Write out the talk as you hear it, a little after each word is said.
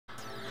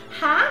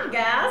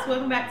guys,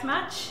 welcome back to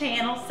my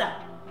channel. So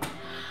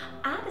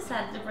I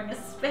decided to bring a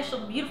special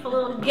beautiful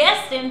little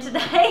guest in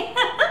today.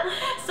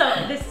 So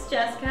this is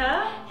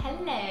Jessica.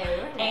 Hello.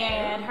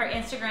 And her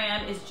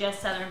Instagram is Jess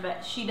Southern,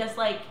 but she does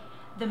like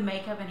the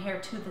makeup and hair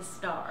to the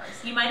stars.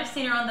 You might have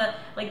seen her on the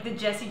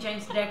Jesse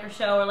James Decker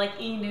show or like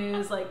E!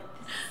 News. Like,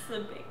 this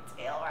is a big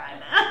deal right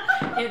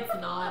now. It's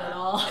not at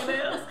all. It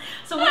is.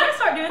 So we're gonna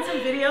start doing some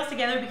videos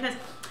together because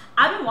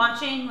I've been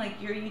watching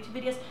like your YouTube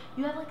videos.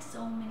 You have like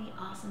so many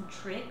awesome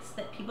tricks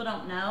that people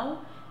don't know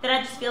that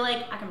I just feel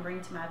like I can bring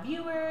to my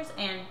viewers.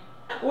 And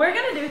we're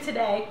gonna do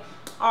today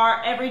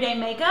our everyday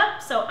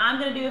makeup. So I'm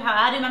gonna do how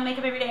I do my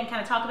makeup every day and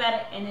kind of talk about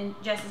it, and then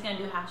Jess is gonna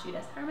do how she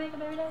does her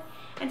makeup every day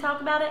and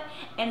talk about it,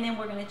 and then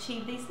we're gonna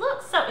achieve these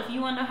looks. So if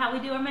you want to know how we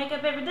do our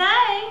makeup every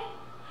day,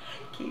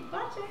 keep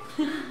watching.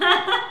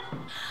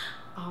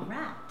 All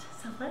right.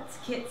 So let's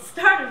get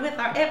started with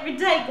our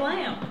everyday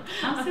glam.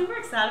 I'm super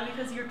excited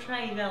because your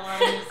tray, you got a lot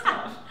of new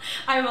stuff.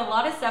 I have a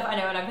lot of stuff, I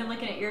know, and I've been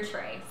looking at your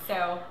tray,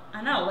 so.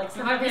 I know, like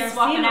some I've of been your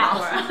swapping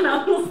out. I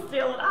know, we'll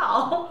steal it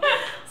all.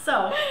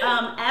 So,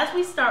 as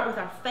we start with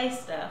our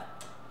face stuff,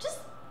 just,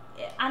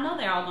 I know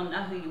they're all gonna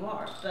know who you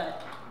are,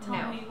 but tell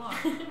them who you are.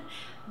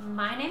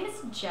 My name is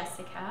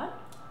Jessica,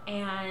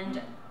 and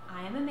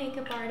I am a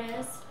makeup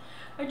artist.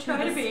 I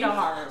try to be.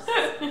 Stars.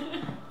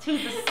 To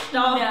the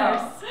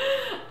stars.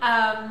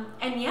 No.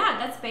 And yeah,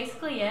 that's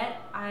basically it.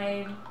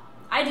 I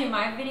do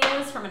my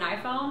videos from an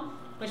iPhone,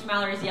 which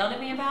Mallory's yelled at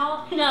me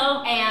about.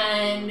 No.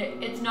 And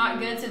it's not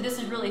good, so this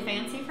is really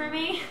fancy for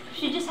me.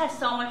 She just has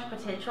so much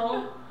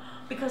potential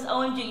because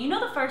OMG, you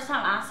know the first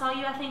time I saw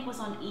you, I think, was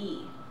on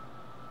E!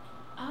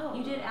 Oh.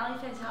 You did Ali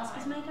Faye's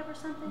House's makeup or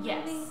something?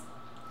 Yes. Maybe?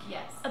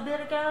 Yes. A bit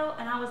ago,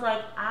 and I was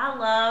like,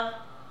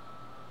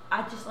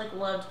 I just like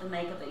loved the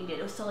makeup that you did.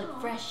 It was so like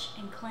fresh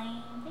and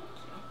clean. Thank you.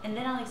 And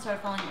then I like started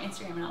following your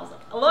Instagram, and I was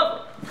like, I love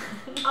her.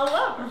 I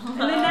love her. And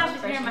then now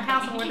she's here in my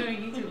house, and we're doing a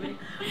YouTube video.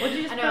 What'd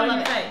you just put on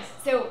your face?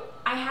 So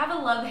I have a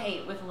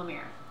love-hate with La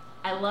Mer.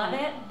 I love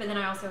it, but then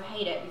I also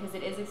hate it because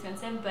it is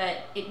expensive.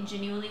 But it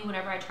genuinely,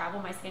 whenever I travel,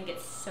 my skin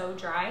gets so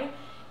dry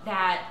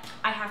that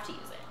I have to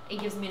use it. It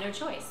gives me no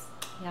choice.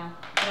 Yeah.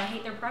 But I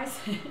hate their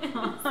prices.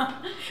 But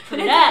it's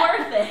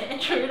worth it.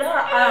 True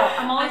that. Oh,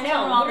 I'm always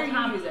telling them all the What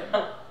time. are you using?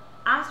 Oh,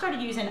 I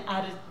started using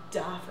I Just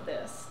Die for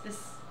this.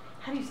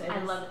 How do you say this?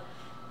 I love it.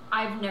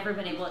 I've never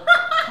been able to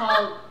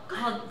call We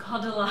got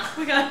Caldela.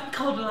 We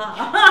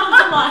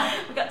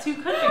got two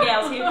country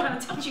gals here trying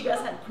to teach you guys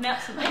how to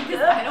pronounce it.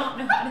 I don't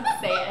know how to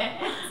say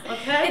it.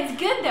 Okay. It's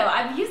good though.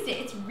 I've used it.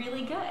 It's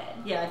really good.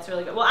 Yeah, it's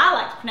really good. Well, I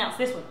like to pronounce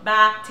this one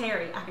by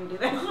Terry. I can do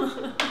that.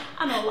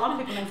 I know a lot of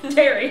people named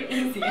Terry.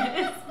 Easy.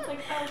 It's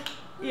like, oh.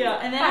 Yeah,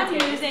 and then I'm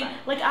using,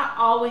 like, I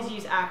always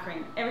use eye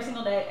cream every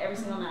single day, every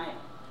single night.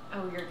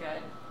 Oh, you're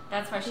good.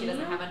 That's why she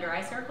doesn't have under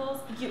eye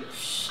circles.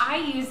 I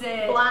use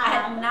it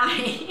at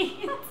night.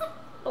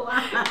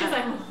 Because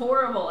I'm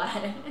horrible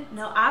at it.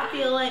 No, I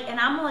feel like, and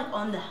I'm like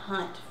on the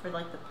hunt for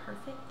like the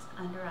perfect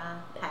under eye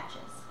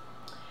patches.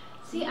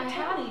 See, I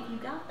have. If you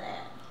got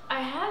that.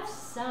 I have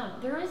some.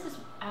 There is this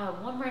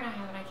one brand I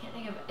have, and I can't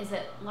think of. Is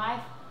it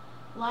Life,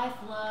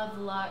 Love,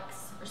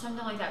 Lux, or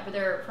something like that? But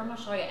they're from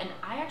Australia, and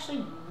I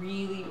actually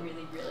really,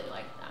 really, really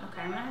like them.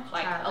 Okay, I'm gonna have to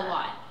like try that. a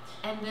lot.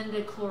 And then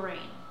the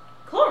chlorine.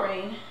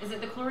 Chlorine? Is it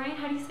the chlorine?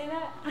 How do you say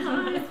that?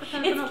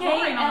 It's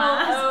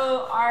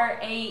K-L-O-R-A-N-E.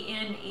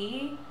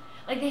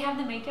 Like they have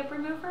the makeup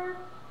remover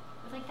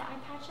with like the eye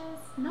patches.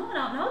 No, I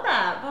don't know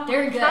that. But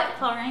they're good.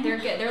 Chlorine. They're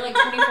good. They're like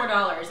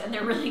 $24 and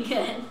they're really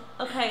good.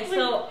 Okay,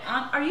 so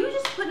are you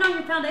just putting on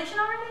your foundation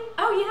already?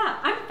 Oh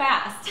yeah, I'm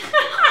fast.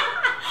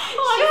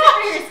 Oh, she's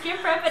over here skin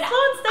prep and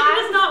Sloan Steady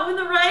does not win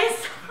the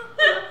race.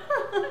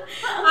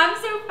 I'm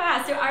so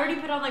fast. So I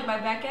already put on like my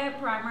Becca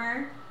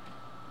primer,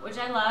 which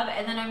I love,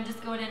 and then I'm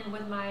just going in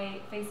with my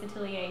Face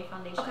Atelier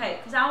foundation. Okay,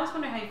 because I always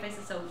wonder how your face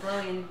is so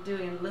glowy and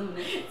dewy and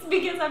luminous. It's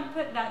because I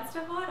put that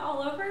stuff on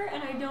all over,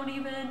 and I don't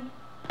even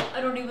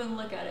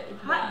look at it.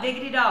 It's Hot bad.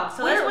 diggity dog.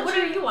 So what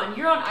are you on?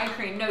 You're on eye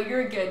cream. No,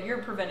 you're good. You're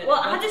preventative.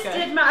 Well, That's I just good.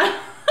 did my.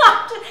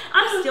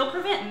 I'm still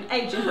preventing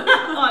aging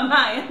on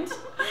my end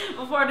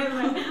before I do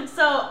the thing.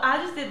 So I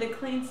just did the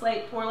Clean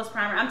Slate Poreless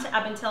Primer.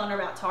 I've been telling her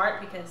about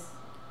Tarte because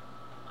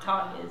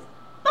Tarte is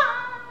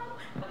bomb.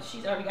 But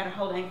she's already got her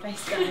whole dang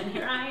face done, and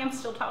here I am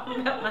still talking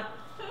about my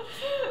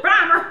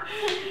primer.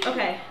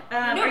 Okay,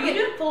 are you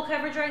doing full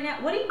coverage right now?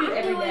 What do you do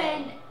every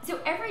day? So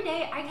every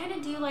day I kind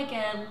of do like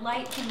a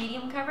light to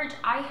medium coverage.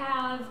 I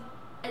have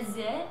a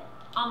zit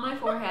on my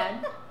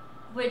forehead,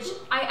 which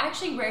I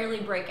actually rarely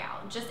break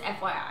out, just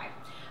FYI.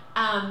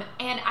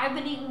 And I've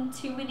been eating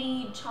too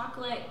many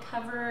chocolate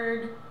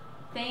covered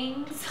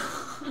things.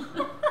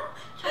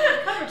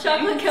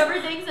 chocolate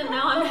covered things, and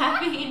now I'm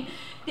having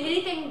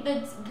anything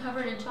that's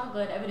covered in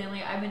chocolate.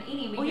 Evidently, I've been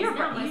eating. Well, you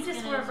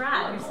just were a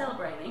bride. You're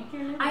celebrating.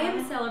 I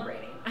am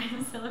celebrating. I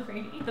am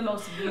celebrating. The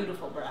most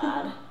beautiful bride.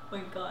 Oh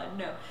my God,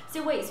 no.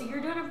 So wait, so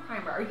you're doing a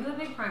primer. Are you a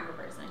big primer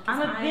person?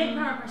 I'm a big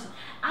primer person.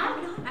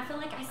 I'm not. I feel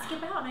like I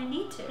skip out and I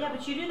need to. Yeah,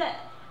 but you do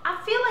that.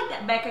 I feel like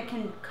that Becca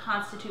can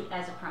constitute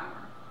as a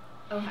primer.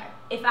 Okay.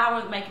 If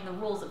I were making the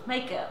rules of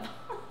makeup,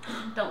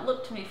 don't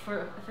look to me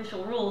for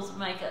official rules of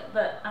makeup,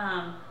 but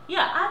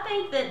yeah, I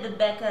think that the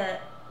Becca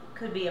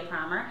could be a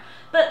primer.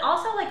 But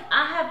also, like,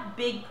 I have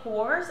big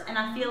pores, and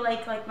I feel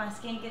like my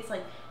skin gets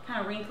like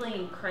kind of wrinkly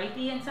and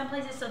crepey in some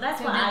places, so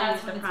that's why I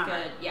use the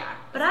primer. Good. Yeah,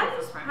 but I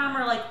use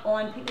primer like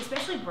on people,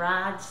 especially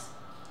brides.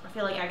 I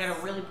feel like I gotta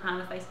really prime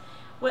the face.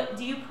 What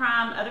do you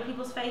prime other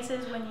people's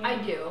faces when you? I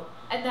do,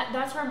 and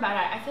that's where I'm bad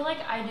at. I feel like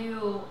I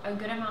do a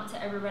good amount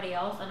to everybody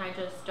else, and I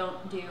just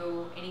don't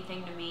do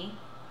anything to me.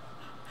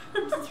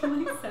 It's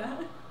really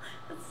sad.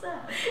 That's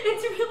sad.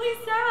 It's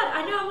really sad.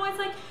 I know. I'm always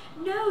like,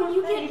 no,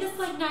 you get this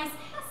like nice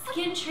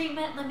skin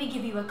treatment. Let me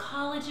give you a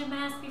collagen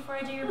mask before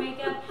I do your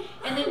makeup.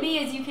 And then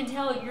me, as you can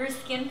tell, you're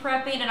skin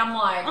prepping, and I'm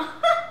like,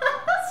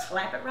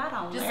 slap it right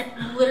on just there.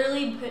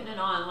 literally putting it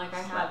on like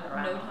I Slap have it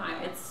right no on time.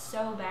 there. It's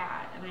so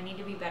bad, and I need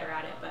to be better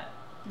at it, but.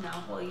 No,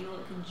 well, you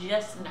look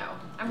just no.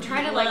 I'm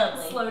trying to like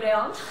lovely. slow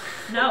down.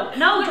 No, What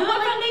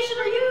foundation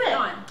are you putting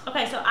on?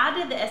 Okay, so I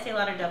did the Estee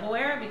Lauder Double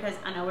Wear because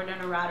I know we're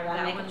doing a ride or die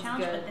That makeup one's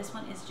challenge, good. but this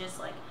one is just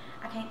like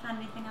I can't find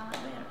anything I like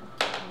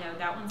better. No,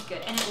 that one's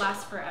good, and it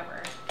lasts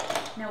forever.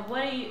 Now,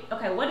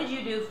 what did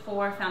you do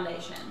for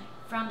foundation?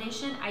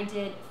 Foundation, I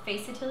did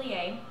Face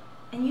Atelier.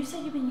 And you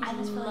said you've been using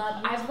this for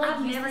like years. I've like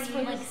used never this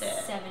for like used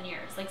it. 7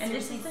 years. Like And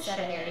this seriously is the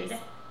 7 shade years.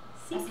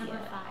 That's number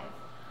 5.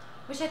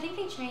 Which I think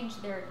they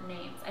changed their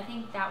names. I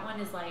think that one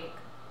is like,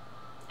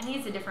 I think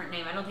it's a different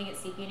name. I don't think it's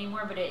CP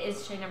anymore, but it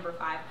is shade number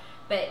 5.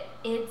 But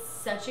it's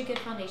such a good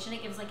foundation.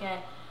 It gives like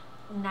a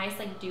nice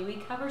like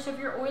dewy cover. So if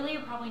you're oily,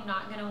 you're probably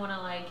not gonna want to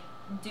like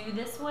do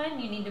this one.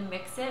 You need to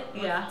mix it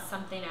with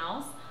something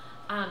else.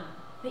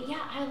 But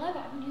yeah, I love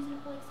it. I've been using it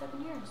for like 7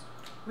 years.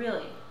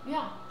 Really?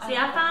 Yeah. See,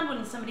 I find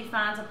when somebody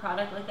finds a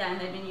product like that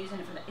and they've been using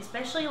it for that,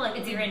 especially like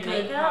if you're in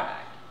makeup product.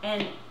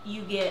 and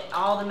you get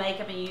all the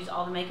makeup and you use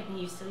all the makeup and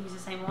you still use the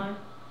same one.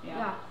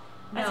 Yeah.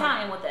 That's how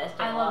I am with the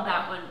Estee Lauder. I love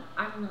that one.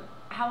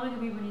 How long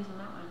have you been using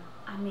that one?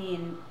 I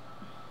mean,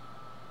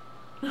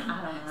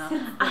 I don't know.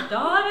 Since the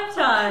dawn of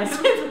time.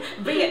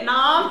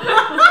 Vietnam.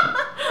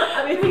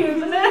 I've been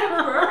using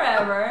it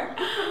forever.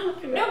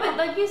 No, but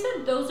like you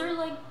said, those are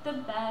like the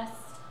best.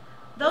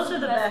 Those are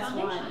the best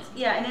ones. foundations.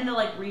 Yeah, and then they'll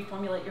like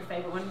reformulate your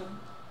favorite one.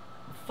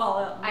 Fall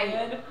out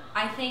good.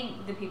 I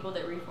think the people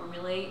that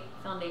reformulate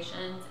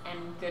foundations and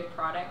good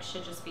products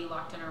should just be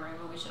locked in a room,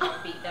 and we should all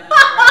beat them and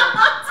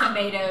throw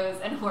tomatoes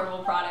and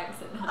horrible products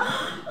at them.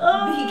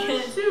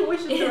 Because shoot, we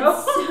should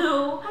it's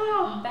so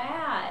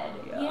bad.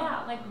 Yeah.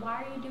 Yeah, like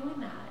why are you doing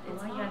that?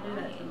 It's Why you not gotta do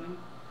that right. to me?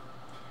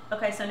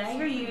 Okay, so now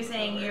you're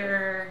using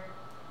your.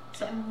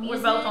 So I'm we're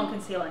using- both on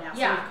concealer now, so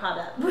Yeah. we've caught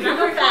up. We're Not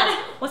go caught fast.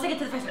 up. Once I get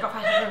to the face, go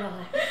fast.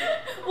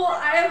 Well,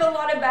 I have a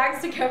lot of bags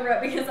to cover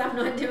up because I'm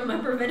not doing my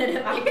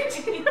preventative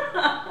acne.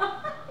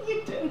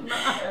 You did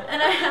not.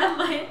 And I have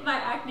my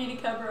acne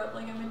to cover up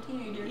like I'm a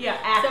teenager. Yeah,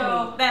 acne.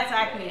 So, That's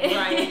acne,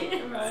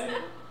 right?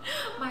 right.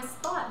 My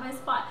spot.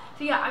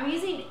 So yeah, I'm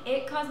using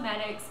IT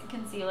Cosmetics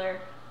concealer.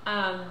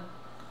 I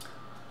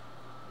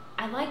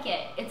like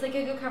it. It's like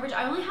a good coverage.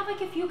 I only have like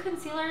a few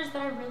concealers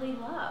that I really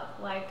love.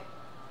 Like,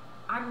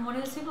 I'm one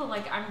of those people,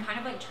 like, I'm kind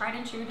of like tried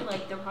and true to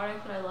like the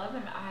product that I love,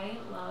 and I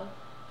love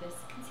this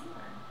concealer.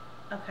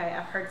 Okay,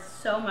 I've heard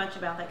so much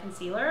about that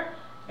concealer,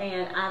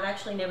 and I've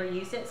actually never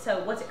used it.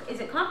 So, is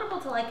it comparable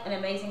to like an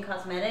Amazing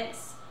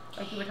Cosmetics?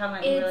 Like you were talking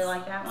about, you really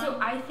like that one? So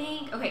I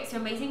think, okay, so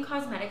Amazing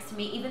Cosmetics to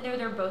me, even though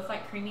they're both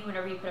like creamy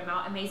whenever you put them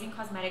out, Amazing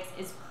Cosmetics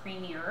is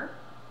creamier.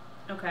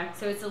 Okay.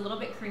 So it's a little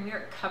bit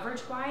creamier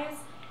coverage-wise.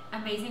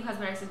 Amazing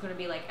Cosmetics is going to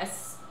be like a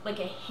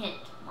hint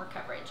more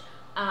coverage.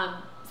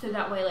 So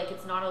that way, like,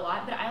 it's not a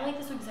lot. But I like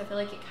this one because I feel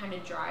like it kind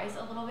of dries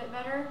a little bit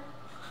better.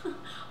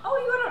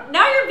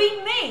 Now you're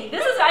beating me.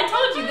 I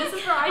told you, this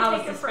is where I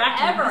take it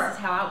forever. This is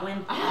how I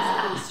win.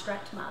 I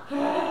distract my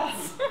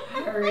past.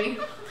 Hurry.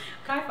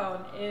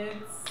 iPhone,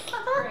 it's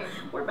great.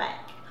 We're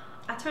back.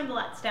 I turned the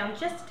lights down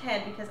just a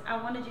tad because I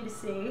wanted you to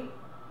see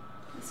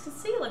this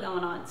concealer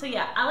going on. So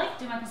yeah, I like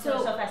to do my concealer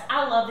so fast.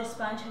 I love this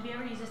sponge. Have you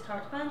ever used this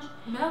Tarte sponge?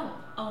 No.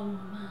 Oh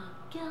my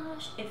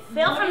gosh. It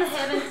fell from the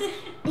heavens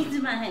into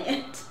my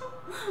hand.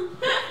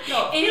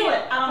 No, feel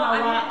it. I don't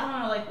know why. I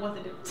don't know like what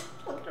to do.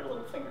 Look at her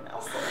little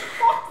fingernails.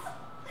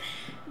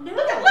 No.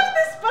 Look at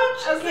this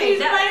sponge. Okay,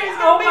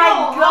 oh my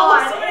god.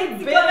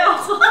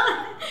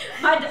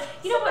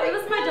 You know what? It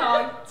was my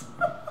dog.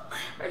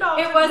 Her dog.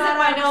 It wasn't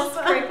my nails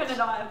scraping it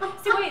off.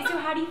 So wait, so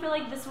how do you feel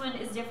like this one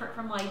is different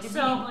from like the Beauty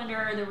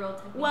Blender or the Real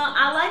Technique? Well,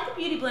 I like the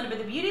Beauty Blender, but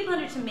the Beauty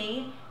Blender to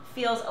me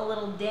feels a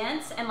little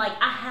dense, and like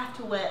I have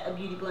to wet a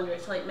Beauty Blender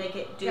to like make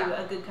it do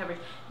a good coverage.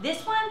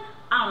 This one,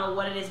 I don't know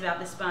what it is about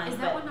this sponge. Is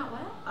that one not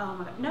wet? Oh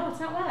my god, no, it's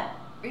not wet.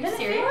 Are you Doesn't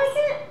serious? It feel like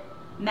it?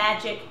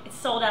 Magic. It's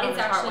sold out on the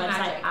Tarte website.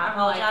 magic. I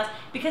apologize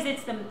because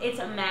it's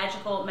a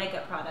magical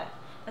makeup product.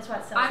 That's why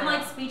it sells I'm out.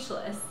 like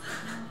speechless.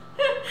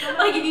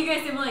 Like if you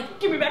guys seem like,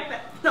 give me back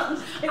that. No,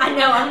 I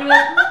know. I'm gonna be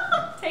like,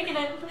 taking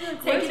it with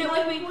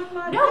me.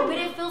 No, but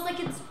it feels like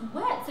it's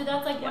wet, so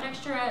that's like one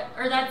extra,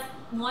 or that's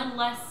one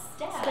less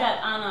step.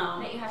 I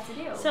know. That you have to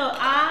do. So and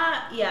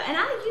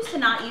I used to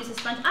not use a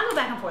sponge. I go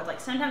back and forth. Like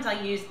sometimes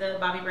I use the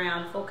Bobbi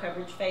Brown full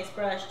coverage face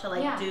brush to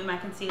like do my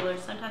concealer.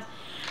 Sometimes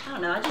I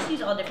don't know. I just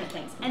use all different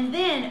things. And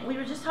then we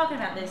were just talking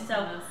about this.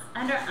 So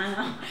I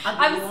know.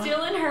 I'm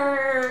still in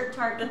her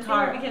Tarte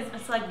Tarte because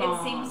it's like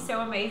it seems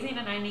so amazing,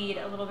 and I need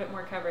a little bit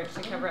more coverage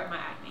to cover up my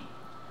acne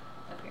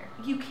up here.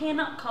 You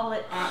cannot call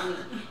it acne.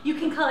 You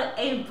can call it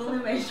a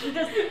blemish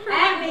because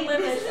acne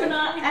is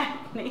not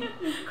acne.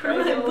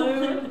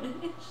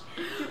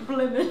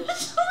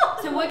 Blemish.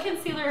 So what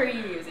concealer are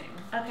you using?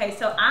 Okay,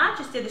 so I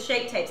just did the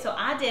Shape Tape. So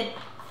I did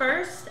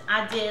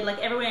like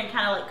everywhere and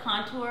kind of like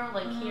contour,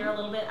 like here a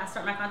little bit. I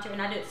start my contour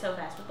and I do it so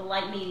fast with the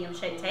light medium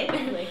Shape Tape.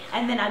 Really?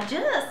 And then I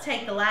just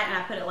take the light and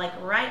I put it like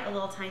right, a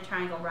little tiny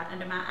triangle right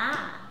under my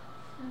eye.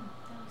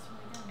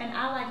 And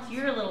I liked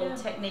your little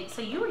technique.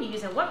 So you were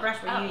using, what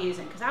brush were you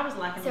using? Because I was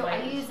liking the way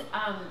I use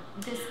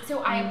this,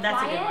 so I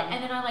apply it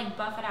and then I like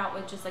buff it out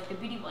with just like the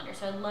Beauty Blender.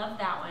 So I love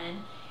that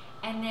one.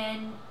 And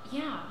then,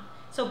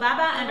 so Bye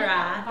Bye Under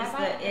Eye is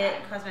the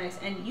It Cosmetics,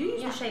 and you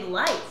use the shade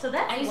Light, so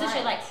that's I use the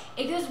shade Light.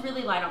 It goes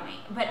really light on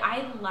me, but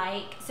I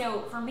like,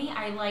 so for me,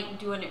 I like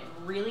doing it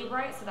really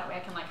bright, so that way I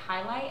can like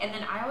highlight, and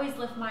then I always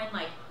lift mine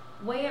like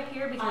way up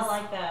here because I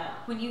like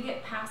that. When you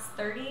get past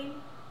 30,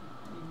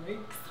 you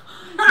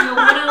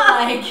want to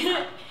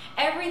like,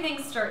 everything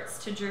starts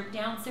to droop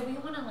down, so we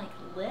want to like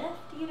lift,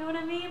 you know what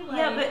I mean? Like,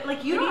 yeah, but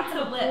like you don't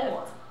have a lift.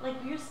 pore. Like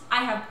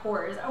I have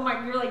pores. Oh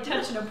my, you're like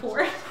touching a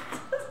pore.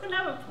 Doesn't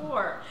have a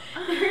pore.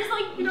 There's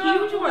like huge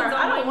ones on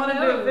I don't want to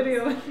do a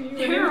video with you.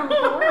 They're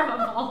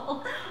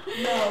horrible.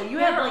 No, you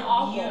have like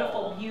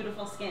beautiful,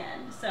 beautiful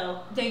skin.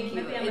 So thank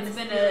you. Maybe I'm it's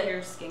been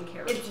your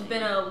skincare. It's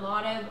been a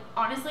lot of,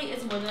 honestly,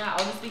 it's more than that.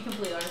 I'll just be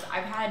completely honest.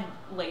 I've had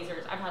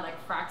lasers. I've had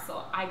like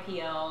Fraxel,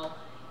 IPL,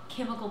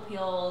 chemical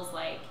peels,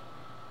 like.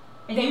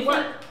 And they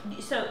work.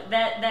 So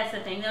that's the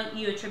thing though.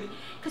 You attribute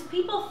because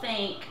people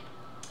think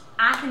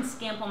I can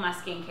skimp on my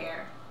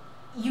skincare.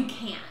 You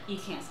can't. You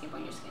can't skip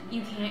on your skin.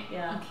 You can't.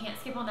 Yeah. You can't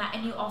skip on that,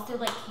 and you also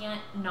like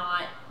can't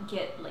not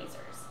get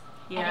lasers.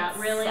 Yeah,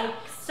 really.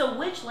 Sucks. So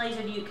which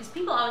laser do you? Because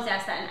people always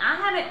ask that, and I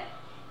haven't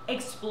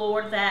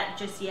explored that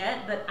just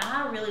yet. But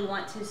I really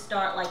want to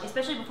start, like,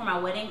 especially before my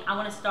wedding, I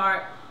want to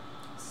start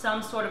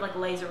some sort of like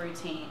laser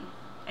routine.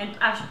 And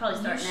I should probably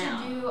start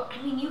now. You should do.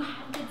 I mean, you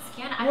have good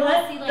skin.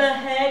 What the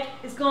heck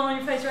is going on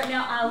your face right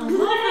now? I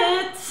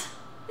love it.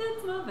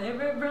 It's my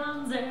favorite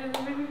bronzer.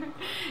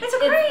 It's a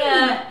cream.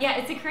 Yeah,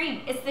 it's a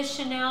cream. It's the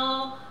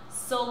Chanel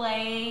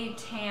Soleil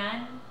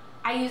Tan.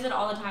 I use it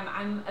all the time.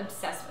 I'm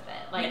obsessed with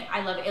it. Like,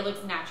 I love it. It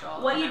looks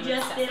natural. What you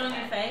just did on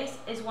your face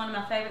is one of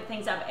my favorite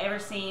things I've ever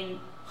seen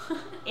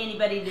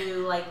anybody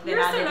do. Like that.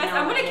 You're so nice.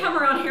 I'm gonna come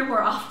around here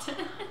more often.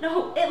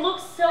 No, it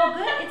looks so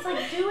good. It's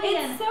like doing.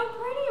 It's so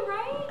pretty,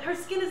 right? Her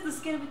skin is the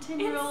skin of a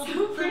 10-year-old. It's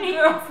so pretty.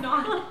 It's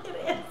not. It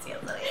is.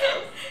 Yes, it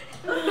is.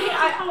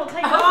 I will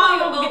take it all. I'm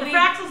gonna get the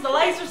Fraxels, the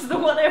lasers, the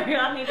whatever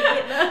I need to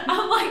get done.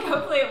 I'm like,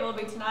 hopefully it will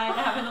be tonight.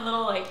 Having a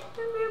little like.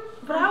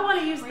 But I want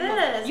to use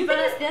this. You can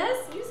use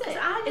this. Use it.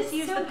 I just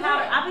use the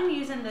powder. I've been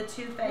using the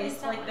Too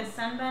Faced, like the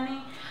Sun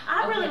Bunny.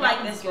 I really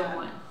like this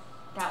one.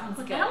 That one's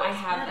good. I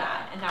have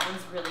that, and that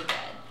one's really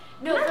good.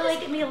 No, for like,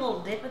 get me a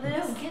little dip of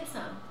this. No, get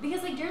some.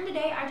 Because like during the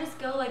day, I just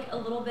go like a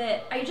little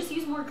bit. I just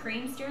use more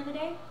creams during the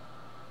day.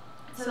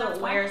 So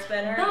it wears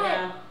better.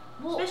 Yeah.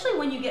 Well, especially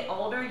when you get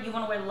older, you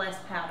want to wear less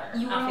powder.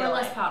 You want to wear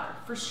less powder,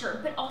 for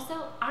sure. But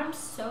also, I'm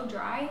so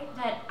dry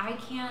that I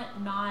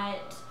can't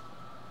not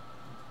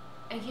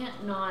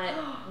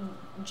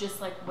just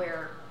like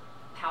wear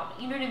powder.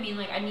 You know what I mean?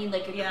 Like I need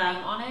like a cream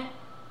on it.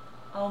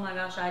 Oh my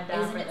gosh, I'd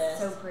die for this. Isn't it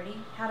so pretty?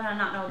 How did I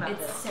not know about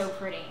this? It's so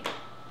pretty.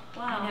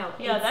 Wow. I know.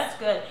 Yeah, that's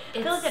good. I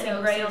feel like that'd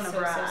be great on a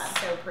bride.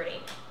 So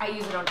pretty. I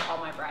use it on all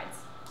my brides.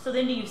 So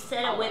then do you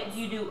set it with, do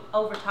you do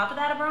over top of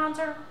that a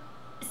bronzer?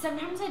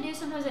 Sometimes I do,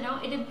 sometimes I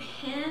don't. It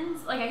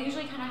depends. Like I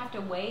usually kind of have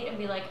to wait and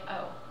be like,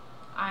 oh,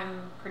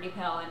 I'm pretty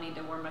pale. I need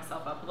to warm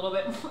myself up a little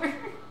bit more.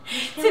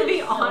 To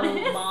be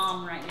honest. So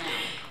bomb right now.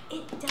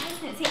 It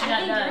doesn't. See,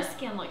 I think your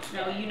skin looks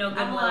good. No, you know good.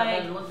 I'm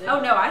like,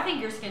 oh no, I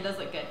think your skin does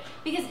look good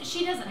because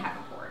she doesn't have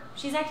a pore.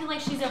 She's acting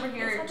like she's over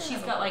here.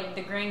 She's got like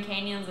the Grand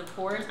Canyons of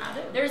pores. I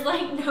do. There's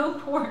like no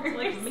pores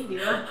like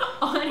meteor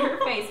on her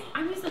face.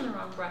 I'm using the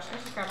wrong brush. I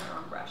was just grabbing the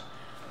wrong brush.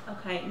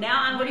 Okay,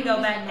 now I'm going to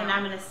go back and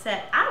I'm going to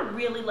set. I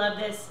really love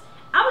this.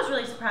 I was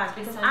really surprised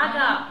because I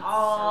got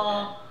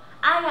all.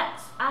 I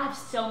have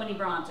so many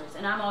bronzers,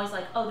 and I'm always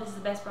like, oh, this is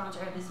the best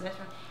bronzer. This is the best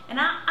bronzer. And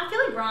I feel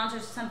like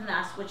bronzers is something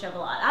that I switch up a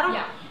lot.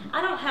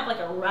 I don't have like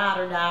a ride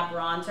or die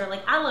bronzer.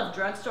 Like I love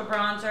drugstore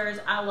bronzers.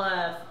 I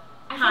love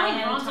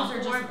high-end bronzers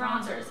are just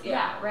bronzers.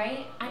 Yeah,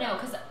 right? I know,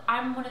 because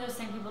I'm one of those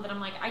same people that I'm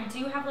like, I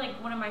do have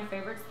like one of my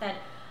favorites that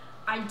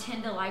I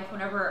tend to like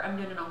whenever I'm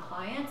doing it on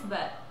clients,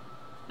 but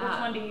which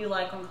one do you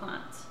like on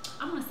clients?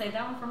 I'm gonna save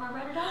that one for my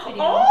ride or die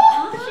video. Oh,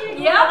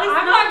 yeah, I'm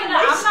not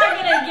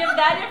gonna give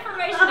that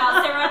information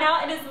out there right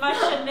now. It is my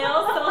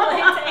Chanel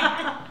Soleil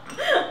Tan.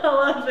 I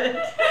love it.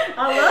 I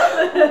I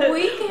love it.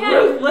 We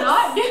can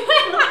not do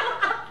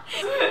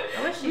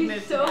I wish you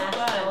moved to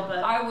Nashville, but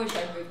I wish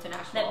I'd moved to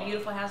Nashville. that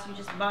beautiful house you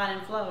just bought in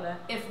Florida.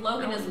 If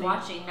Logan is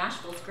watching,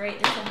 Nashville's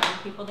great. There's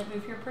 100 people that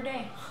move here per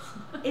day.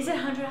 Is it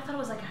 100? I thought it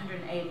was like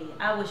 180.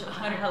 I wish it was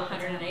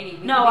 180.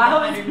 No, I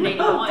hope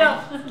 181.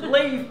 Don't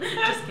leave.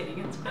 Just kidding.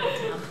 It's cool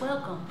town.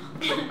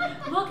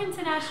 Welcome. Welcome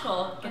to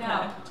Nashville. Get Okay.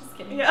 out. Just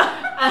kidding.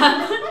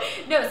 Yeah.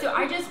 No, so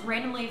I just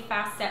randomly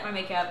fast set my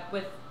makeup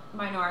with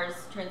my NARS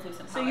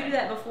translucent So powder. you do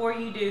that before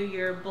you do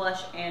your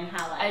blush and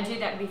highlight? I do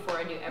that before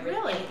I do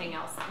Really? anything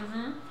else.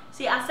 Mm-hmm.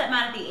 See, I set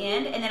mine at the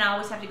end, and then I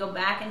always have to go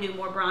back and do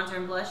more bronzer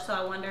and blush, so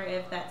I wonder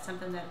if that's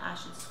something that I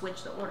should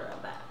switch the order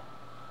of that.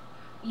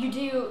 You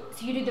do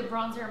the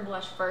bronzer and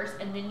blush first,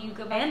 and then you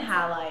go back And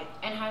highlight.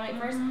 and highlight Mhm.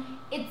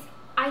 first.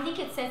 I think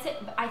it sets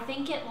it. I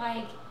think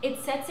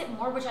it sets it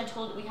more. Which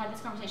we had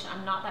this conversation.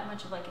 I'm not that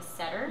much of like a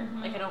setter.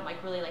 Mhm. Like I don't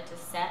really like to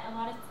set a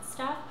lot of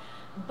stuff.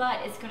 But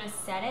it's gonna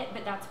set it.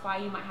 But that's why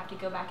you might have to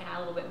go back and add a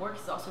little bit more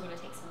because it's also gonna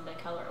take some of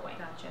the color away.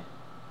 Gotcha.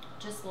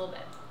 Just a little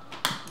bit.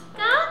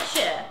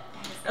 Gotcha.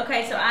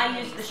 Okay, so I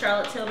used the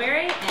Charlotte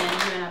Tilbury, and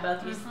you and I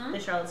both used Mhm. the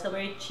Charlotte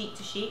Tilbury cheek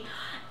to sheet.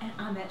 And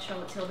I met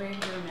Charlotte Tilbury.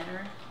 Have you ever met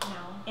her?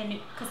 No. And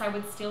Because I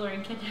would steal her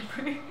and kidnap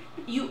her.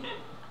 you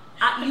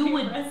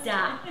would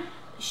die.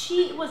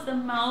 She was the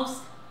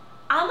most.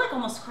 I like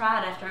almost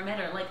cried after I met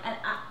her. Like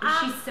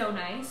She's so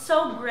nice.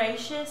 so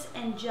gracious,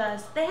 and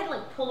just they had to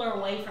like pull her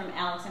away from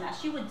Alex and I.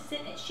 She would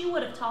sit. She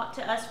would have talked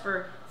to us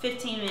for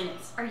 15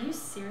 minutes. Are you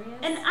serious?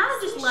 And I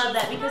just love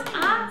that because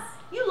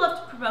you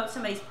love to promote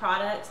somebody's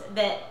products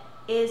that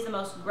is the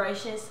most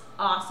gracious,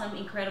 awesome,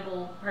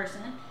 incredible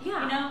person.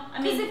 Yeah. You know?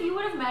 I Because mean, if you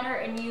would have met her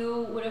and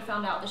you would have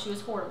found out that she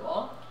was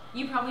horrible,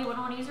 you probably wouldn't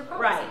want to use her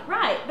products.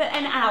 right. But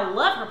and I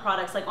love her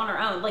products like on her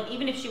own. Like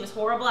even if she was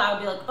horrible, I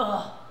would be like,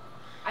 oh,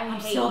 I'm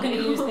hate still gonna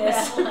use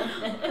this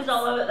that. because I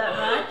love it that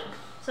much.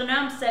 So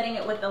now I'm setting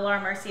it with the Laura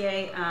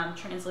Mercier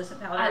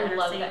translucent powder. I And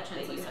love see that that you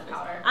translucent have this.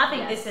 powder. I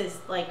think Yes. this is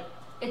like.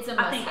 It's a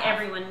I think must-have.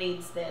 everyone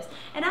needs this.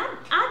 And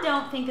I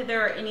don't think that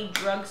there are any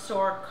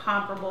drugstore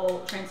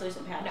comparable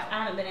translucent powders. No.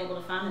 I haven't been able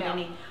to find No.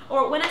 any.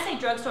 Or when I say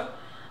drugstore,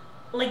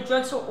 like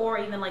drugstore or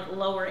even like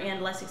lower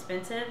end, less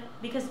expensive,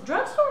 because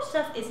drugstore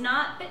stuff is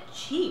not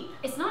cheap.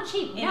 It's not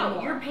cheap. No,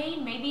 Anymore. you're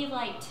paying maybe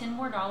like $10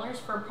 more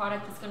for a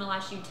product that's going to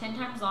last you 10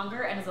 times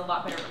longer and is a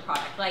lot better of a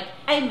product. Like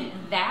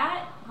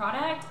that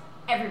product,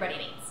 everybody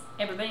needs.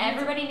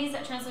 Everybody needs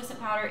that translucent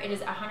powder. It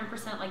is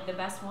 100% like the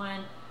best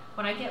one.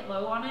 When I get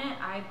low on it,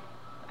 I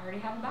already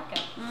have a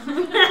backup.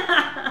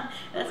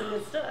 That's some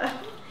good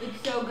stuff.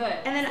 It's so good.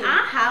 And then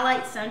I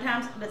highlight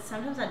sometimes, but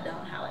sometimes I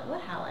don't highlight.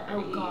 What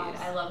highlighter do you use?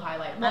 I love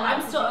highlight. Well, Well,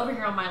 I'm still over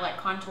here on my like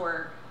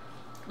contour.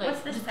 Like,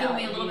 What's this just giving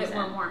me a palette little you're bit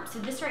more using? warmth. So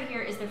this right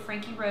here is the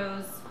Frankie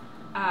Rose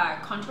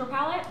contour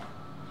palette.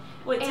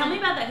 Wait, tell and- me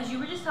about that, because you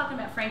were just talking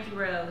about Frankie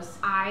Rose,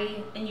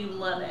 I and you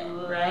love it,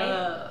 right?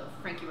 love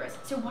Frankie Rose.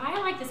 So why I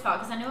like this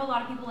palette, because I know a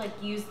lot of people like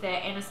use the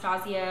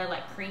Anastasia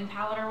like cream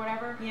palette or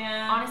whatever.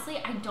 Yeah. Honestly,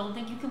 I don't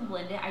think you can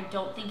blend it. I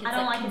don't think it's I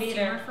don't like like it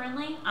consumer either.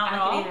 friendly I at don't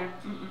all. like it either.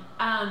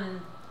 Mm-mm.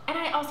 And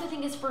I also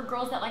think it's for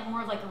girls that like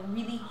more of like a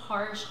really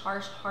harsh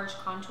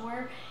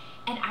contour.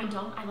 And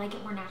I like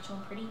it more natural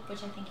and pretty,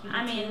 which I think you do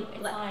I mean, too.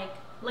 It's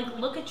like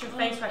look at your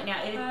face right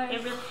now. It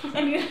Gosh. really,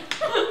 and you,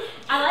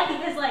 I like it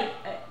because like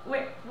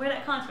where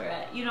that contour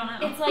at? You don't know.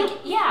 it's like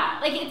yeah,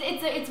 like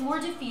it's more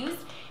diffused.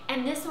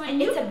 And this one, and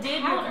you it's a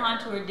did powder. your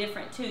contour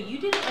different too. You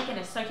did it like in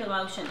a circular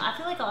motion. I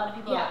feel like a lot of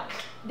people. Yeah,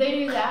 they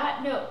do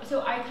that. No,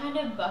 so I kind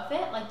of buff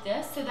it like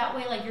this, so that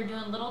way like you're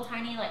doing little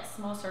tiny like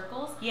small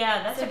circles.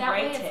 Yeah, that's so a that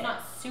great way tip. it's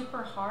not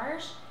super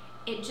harsh.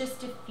 It just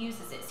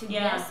diffuses it. So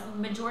Yeah. yes,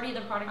 majority of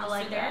the product I is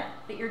like still there, that.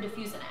 but you're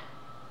diffusing it.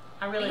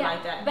 I really Yeah,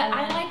 like that. But And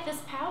I then- like this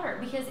powder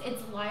because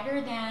it's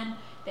lighter than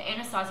the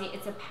Anastasia.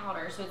 It's a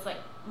powder, so it's like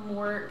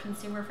more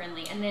consumer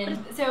friendly. And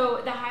then,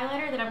 so the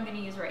highlighter that I'm going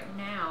to use right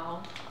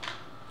now.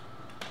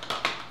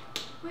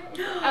 Where is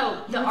it?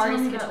 Oh, the You were telling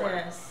Artist me about Couture.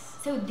 this.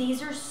 So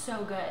these are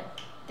so good.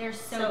 They're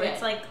so So good.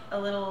 it's like a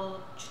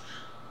little.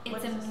 It's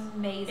what is this?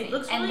 amazing. It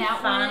looks and really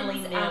that finely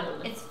one's,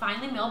 milled. it's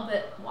finely milled,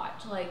 but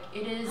watch, like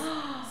it is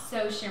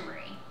so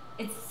shimmery.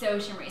 It's so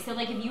shimmery. So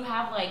like if you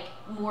have like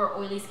more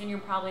oily skin, you're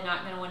probably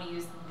not going to want to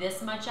use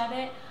this much of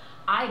it.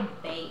 I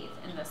bathe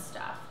in this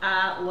stuff.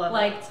 I love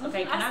Like it.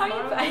 Okay, can I saw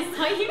borrow you. it? I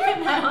saw you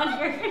put that on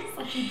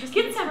yours. You just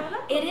Get need some. some.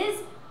 It is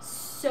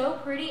so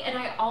pretty, and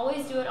I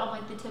always do it on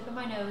like the tip of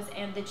my nose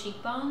and the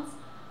cheekbones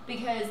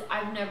because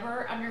I've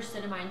never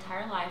understood in my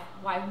entire life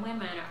why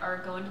women are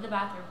going to the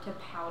bathroom to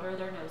powder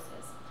their noses.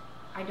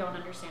 I don't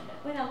understand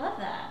it. Wait, I love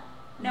that.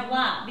 Now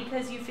why?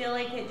 Because you feel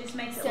like it just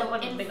makes it So look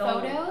like a in big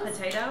photos- old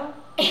potato?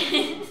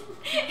 It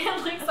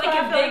looks That's like why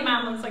I a feel like big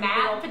mine looks like a big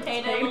matte old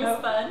potato. potato. It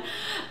looks fun.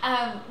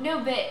 No,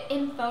 but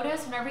in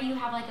photos, whenever you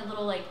have like a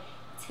little like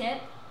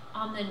tip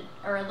on the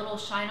or a little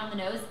shine on the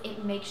nose,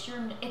 it makes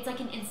it's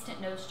like an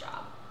instant nose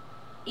job.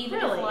 Even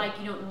Really? if like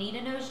you don't need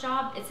a nose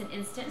job, it's an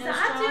instant So nose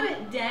job.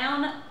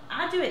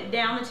 I do it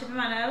down the tip of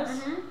my nose,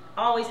 Mhm.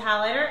 always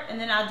highlighter, and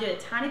then I'll do a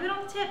tiny bit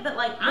on the tip, but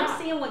like Yeah. I'm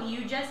seeing what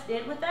you just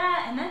did with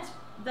that, and that's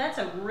That's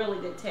a really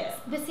good tip.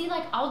 But see,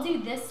 like, I'll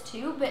do this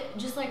too, but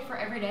just like for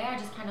every day, I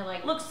just kind of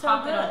like looks so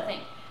pop good. it on the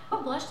thing.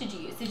 What blush did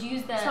you use? Did you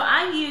use the? So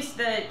I used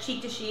the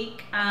Cheek to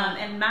Chic,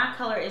 and my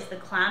color is the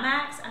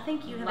Climax. I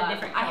think you have a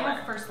different color. I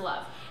have First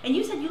Love. And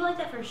you said you like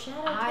that for a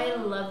shadow. I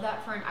love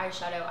that for an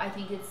eyeshadow. I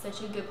think it's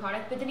such a good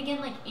product. But then again,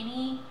 like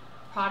any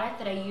product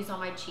that I use on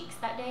my cheeks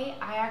that day,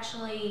 I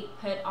actually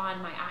put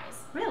on my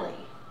eyes. Really?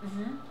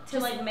 Mm-hmm. To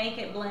like make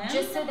it blend.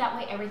 Just so that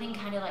way everything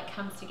kind of like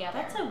comes together.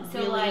 That's a so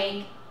really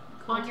like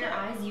cool on your tip.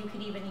 eyes, you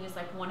could even use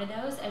like one of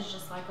those as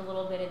just like a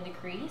little bit in the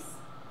crease.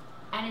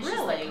 And it's just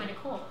Really? like kind of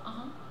cool.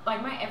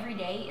 Like my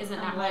everyday isn't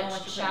that loving much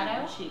what you're putting on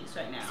shadow. your cheeks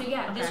right now. So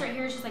yeah, Okay. this right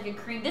here is just like a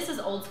cream. This is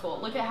old school.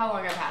 Look at how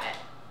long I've had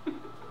it.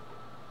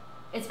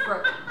 It's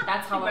broken.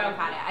 That's how long I've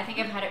had it. I think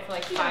I've had it for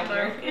like 5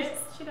 years.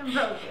 She done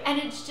broke it. And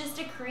it's just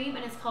a cream,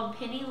 and it's called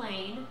Penny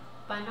Lane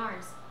by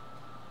NARS.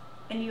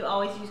 And you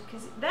always use,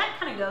 because that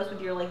kind of goes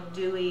with your like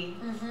dewy.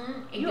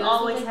 Mm-hmm. You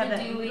always have that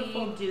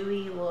beautiful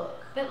dewy look.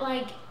 But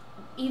like,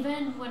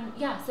 even when,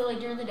 so like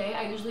during the day,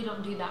 I usually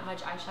don't do that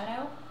much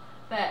eyeshadow,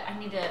 but I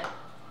need to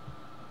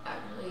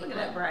actually Look at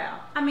that brow.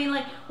 I mean,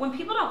 like, when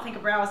people don't think a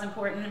brow is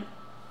important,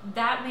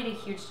 that made a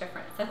huge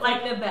difference. That's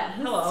like the best.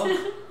 Hello.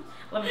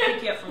 Let me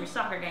pick you up from your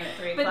soccer game at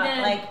 3 But o'clock.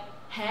 then, Like,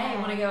 hey,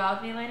 want to go out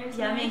with me later?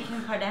 Yeah, me and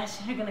Kim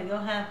Kardashian are gonna go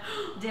have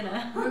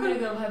dinner. We're gonna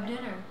go have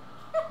dinner.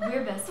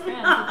 We're best friends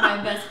with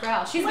my best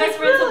brow. She's best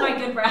friends with my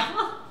good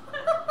brow.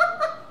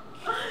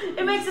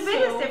 It makes the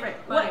biggest difference.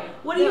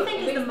 What do you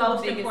think is the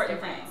most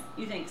important thing?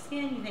 You think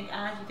skin, you think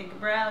eyes, you think a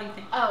brow, you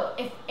think... Oh,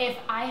 if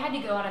I had to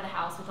go out of the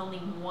house with only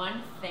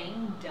one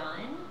thing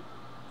done,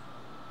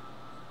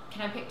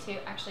 can I pick two?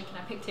 Actually, can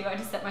I pick two? I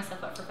just set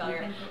myself up for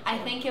failure. I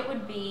think it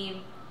would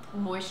be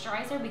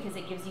moisturizer, because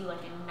it gives you like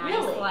a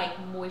nice like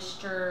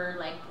moisture,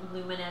 like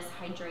luminous,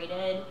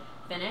 hydrated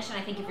finish. And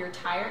I think if you're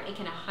tired, it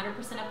can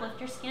 100% uplift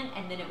your skin,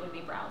 and then it would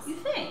be brows. You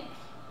think?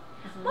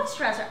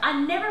 Moisturizer.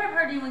 I never have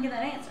heard anyone get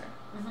that answer.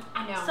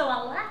 I know. So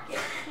I like it.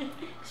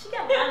 She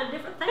got a lot of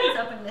different things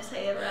up in this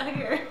head right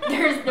here.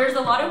 There's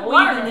a lot of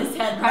weave in this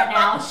head right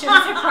now. She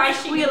was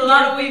surprised she we get a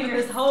lot of weave in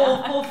this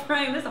whole full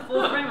frame. This is a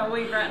full frame of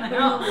weave right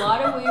now. There's a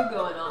lot of weave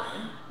going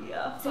on.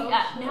 Yeah. So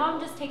now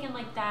I'm just taking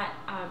like that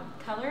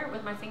color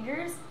with my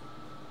fingers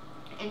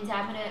and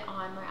dabbing it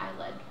on my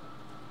eyelid.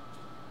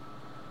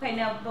 Okay,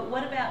 now, but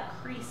what about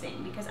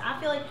creasing? Because I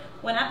feel like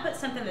when I put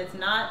something that's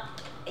not,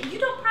 you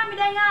don't prime your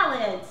dang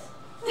eyelids.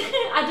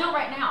 I don't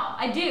right now.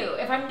 I do.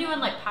 If I'm doing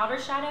like powder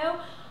shadow,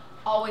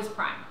 always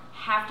prime.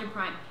 Have to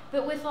prime.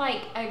 But with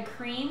like a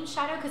cream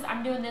shadow, because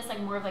I'm doing this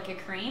like more of like a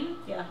cream.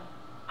 Yeah.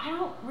 I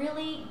don't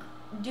really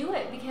do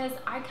it, because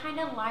I kind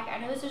of like, I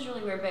know this is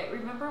really weird, but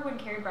remember when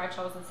Carrie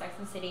Bradshaw was in Sex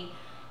and the City,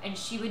 and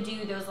she would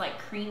do those like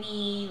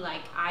creamy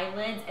like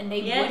eyelids, and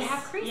they would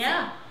have creasing.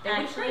 Yeah, they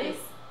would crease.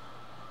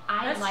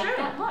 I like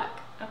that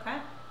look. Okay.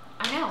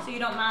 I know. So you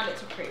don't mind it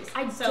to crease?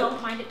 I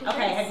don't mind it to crease.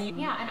 Okay, have you?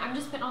 Yeah, and I'm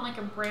just putting on like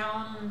a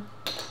brown,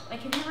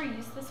 like, have you ever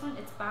used this one?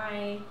 It's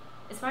by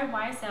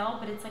YSL,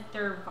 but it's like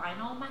their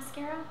vinyl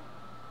mascara.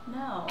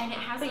 No. And it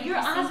has but like, your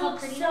eyes look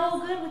pretty so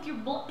good with your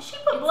blush. She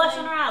put blush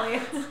on her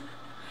eyelids.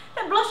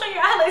 That blush on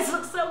your eyelids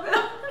looks so good.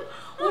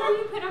 What are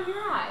you putting on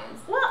your eyes?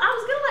 Well, I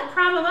was gonna like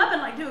prime them up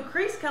and like do a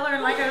crease color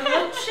and like a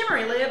little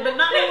shimmery lid, but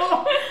not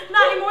anymore.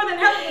 Not anymore than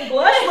having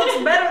blush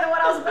looks better than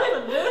what I was about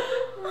to do.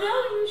 No,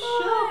 you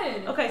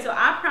should. Okay, so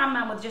I prime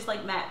mine with just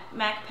like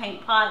MAC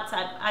paint pots.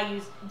 I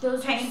use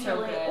those paint are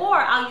so good. Or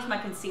I'll use my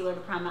concealer to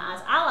prime my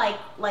eyes. I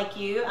like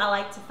you. I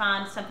like to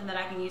find something that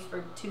I can use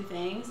for two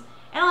things,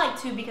 and I like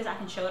two because I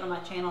can show it on my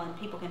channel and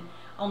people can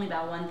only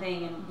buy one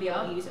thing and be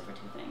able to use it for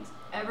two things.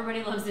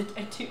 Everybody loves a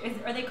two.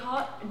 Are they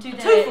called? Two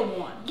for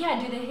one. Yeah.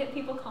 Do the hip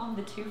people call them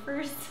the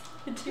twofers?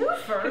 The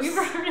twofers. Have you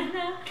ever heard of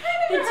that?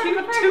 The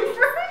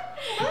twofer.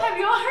 Have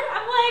y'all heard?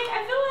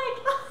 I feel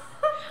like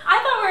I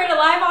thought we were at a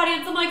live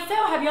audience. I'm like, so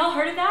have y'all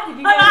heard of that? Have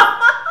you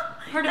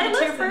guys heard of the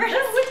twofers?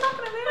 We're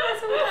talking about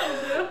that's what we're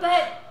talking about.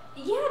 But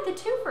yeah, the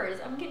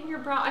twofers. I'm getting your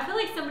brow. I feel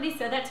like somebody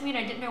said that to me and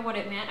I didn't know what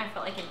it meant. I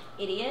felt like an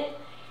idiot.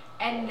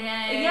 And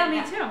then yeah,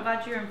 me too. I'm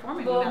glad you're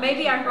informing me. Well,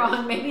 maybe I'm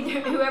wrong. Maybe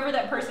whoever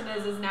that person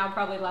is now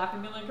probably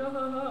laughing, being like,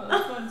 oh,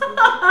 that's one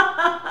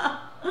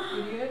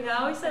idiot. Yeah,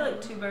 I always say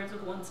like two birds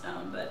with one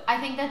stone, but I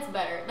think that's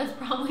better. That's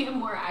probably a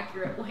more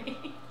accurate way.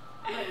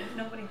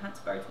 Nobody hunts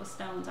birds with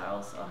stones. I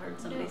also heard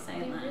somebody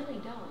saying that. They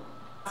really don't.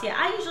 So yeah,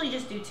 I usually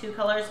just do two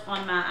colors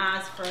on my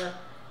eyes for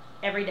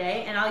every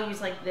day, and I'll use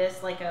like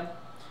this, like a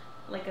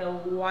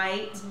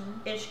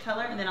white-ish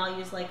color, and then I'll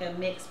use like a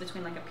mix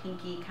between like a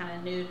pinky kind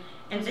of nude.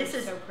 And Those this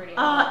is so pretty.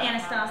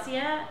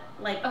 Anastasia.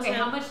 Like, okay,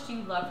 how much do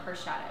you love her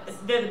shadows?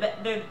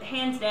 They're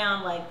hands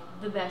down like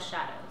the best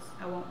shadows.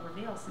 I won't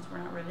reveal since we're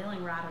not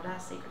revealing ride or die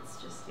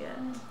secrets just yet.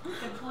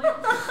 Good point.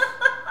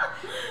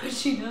 But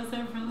she does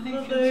have really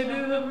good They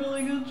shadows. do have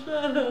really good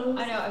shadows.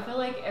 I know. I feel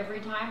like every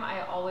time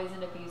I always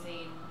end up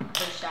using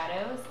her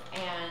shadows,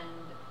 and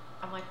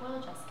I'm like, well,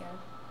 Jessica,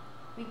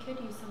 we could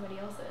use somebody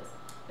else's.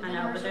 I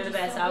know, but they're the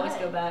best. I always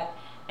go back.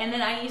 And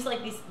then I use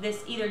like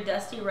this either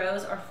Dusty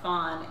Rose or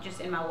Fawn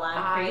just in my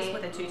wide crease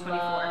with a 224.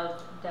 I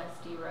love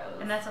Dusty Rose.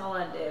 And that's all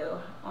I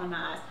do on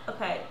my eyes.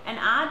 Okay, and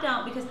I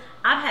don't, because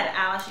I've had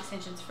eyelash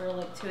extensions for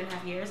like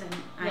 2.5 years, and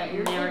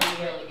I'm never gonna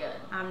really good.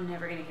 I'm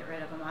never gonna get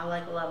rid of them. I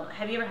like love them.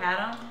 Have you ever had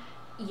them?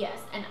 Yes,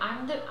 and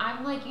I'm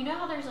like, you know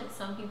how there's like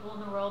some people in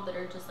the world that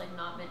are just like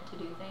not meant to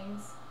do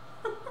things.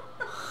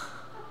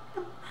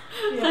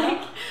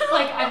 Yeah.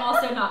 like I'm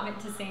also not meant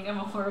to sing. I'm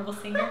a horrible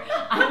singer.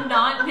 I'm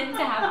not meant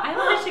to have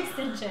eyelash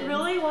extensions.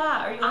 Really?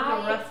 Why? Are you like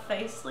a rough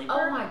face sleeper?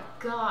 Oh my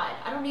god,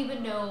 I don't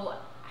even know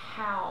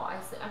how.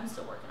 I'm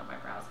still working on my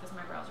brows because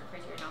my brows are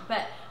crazy right now.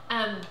 But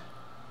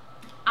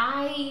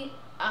I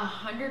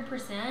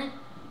 100%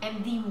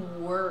 am the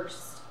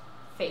worst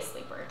face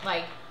sleeper.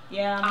 Like,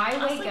 yeah,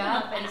 I wake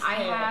up and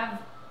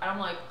I'm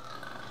like.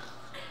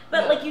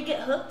 But like you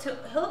get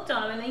hooked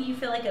on them, and then you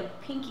feel like a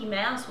pinky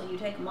mouse when you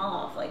take them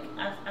off. Like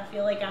I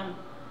feel like I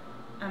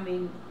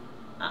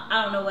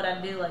don't know what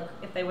I'd do. Like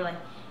if they were like,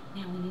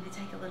 now we need to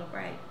take a little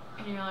break,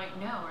 and you're like,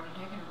 no, we're not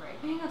taking a break.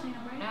 You're not taking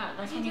a break. No,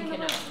 that's when you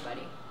kidnap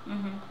somebody.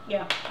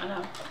 Yeah, I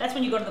know. That's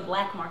when you go to the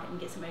black market and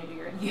get somebody to do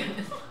your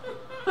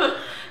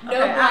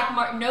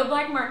No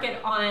black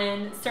market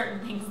on certain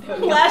things though.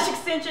 Lash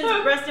extensions,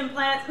 breast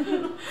implants.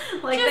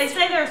 Like they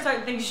say there are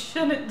certain things you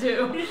shouldn't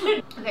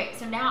do. Okay,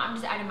 so now I'm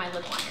just adding my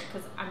lip liner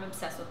because I'm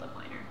obsessed with lip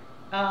liner.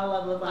 Oh, I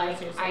love lip liner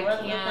too. So I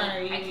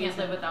can't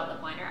live without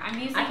lip liner. I'm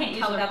using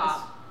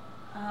ColourPop.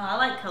 I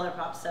like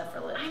ColourPop stuff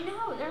for lips. I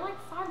know, they're like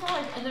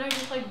 $5, and then I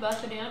just like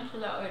buff it in so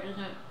that way it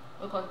doesn't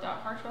look like that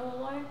harsh of a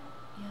line.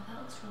 Yeah,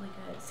 that looks really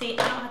good. See,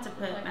 I don't have to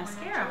put like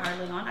mascara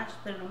hardly on. I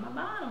just put it on my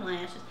bottom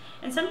lashes.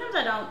 And sometimes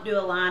I don't do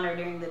a liner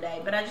during the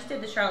day, but I just did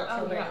the Charlotte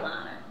Tilbury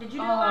liner. Did you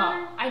do a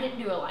liner? I didn't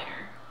do a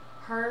liner.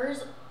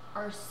 Hers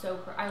are so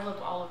I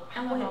love all of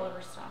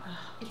her stuff.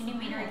 Can you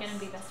meet her again and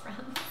be best friends?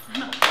 Would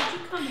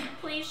you come here?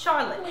 Please,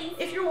 Charlotte, please.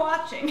 If you're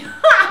watching.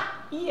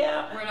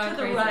 Yeah, we're not to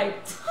crazy. The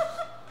right.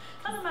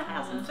 Come to my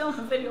house and film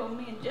a video with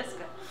me and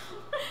Jessica.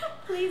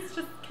 Please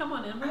just come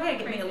on in. I gotta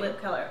get me a lip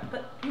color.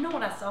 But you know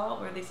what I saw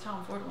were these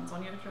Tom Ford ones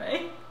on your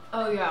tray?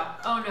 Oh yeah.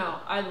 Oh no.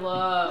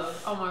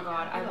 Oh my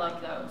god. I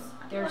love those.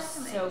 They're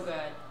so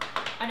good.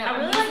 I know. I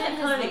really like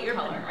the color that you're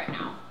color right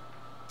now.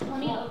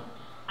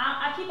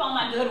 I keep all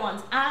my good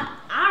ones.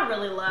 I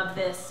really love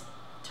this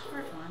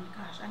Tarte one.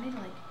 Gosh, I need to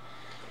like.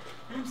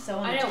 I'm so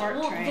on the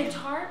Tarte train. The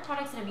Tarte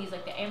products that I've used,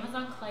 like the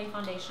Amazon Clay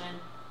Foundation,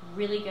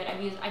 really good.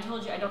 I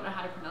told you I don't know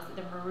how to pronounce it.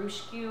 The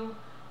Marushku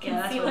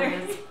concealer.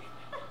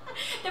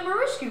 The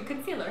Marushku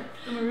concealer.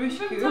 The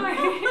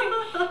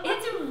Marushku.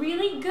 It's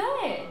really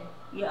good.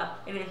 Yeah,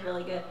 it is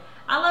really good.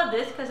 I love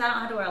this because I don't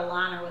have to wear a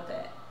liner with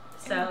it.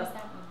 So. What is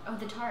that one? Oh,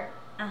 the Tarte.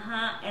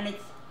 And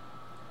it's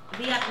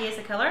VIP is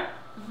the color.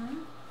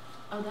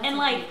 Oh, that's and a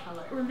like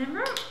color.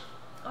 Remember,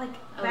 like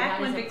back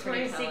when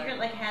Victoria's Secret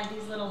like had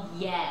these little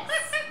yes.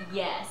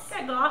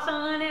 got gloss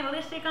on one and a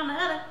lipstick on the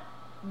other.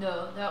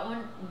 No, that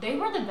one. They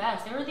were the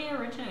best. They were the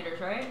originators,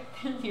 right?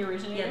 The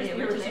originators. Yeah,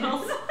 the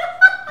originals.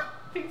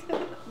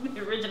 The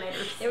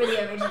originators. They were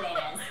the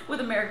originators. With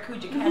a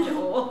maracuja catch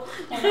oil.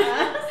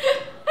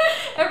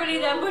 Everybody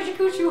that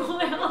maracuja oil.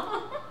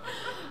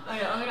 I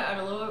know, I'm gonna add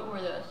a little bit more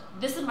of this.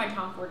 This is my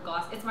Tom Ford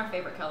gloss. It's my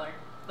favorite color.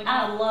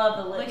 I love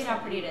the lipstick. Look at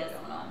how pretty it is.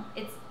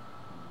 It's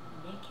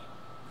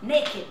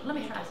naked. Let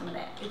me try some of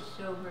that. It's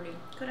so pretty.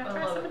 Could I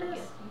try some of this?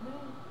 Yes, you may.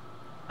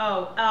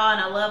 Oh,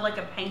 and I love like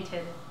a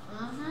painted.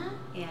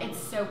 Yeah. It's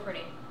so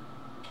pretty.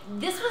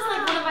 This was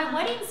like one of my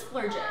wedding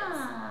splurges.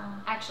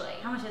 Actually.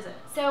 How much is it?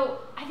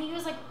 So I think it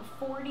was like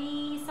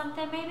 40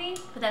 something maybe.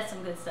 But that's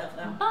some good stuff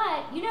though.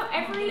 But you know,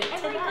 every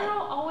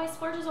girl always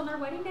splurges on their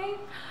wedding day.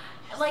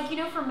 Like, you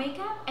know, for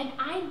makeup, and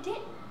I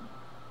didn't.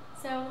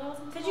 So that was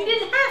because you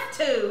didn't have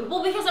to.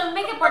 Well, because I'm a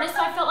makeup artist,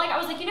 so I felt like I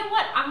was like, you know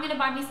what? I'm gonna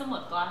buy me some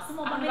lip gloss. I'm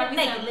gonna buy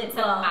me some lip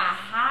gloss.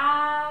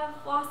 High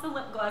floss and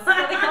lip gloss.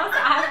 What they call it?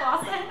 High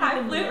floss and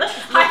high flute.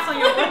 High on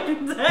your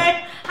wedding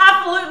day.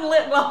 Highfalutin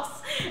lip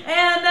gloss. And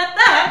at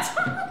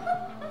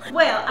that.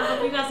 Well, I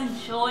hope you guys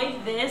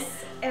enjoyed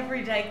this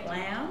everyday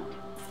glam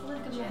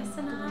with Jess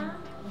and I.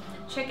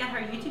 Check out her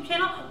YouTube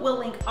channel. We'll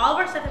link all of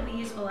our stuff that we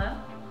use below.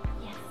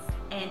 Yes.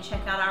 And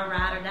check out our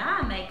ride or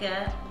die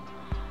makeup.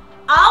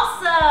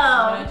 Also,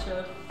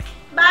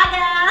 bye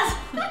guys.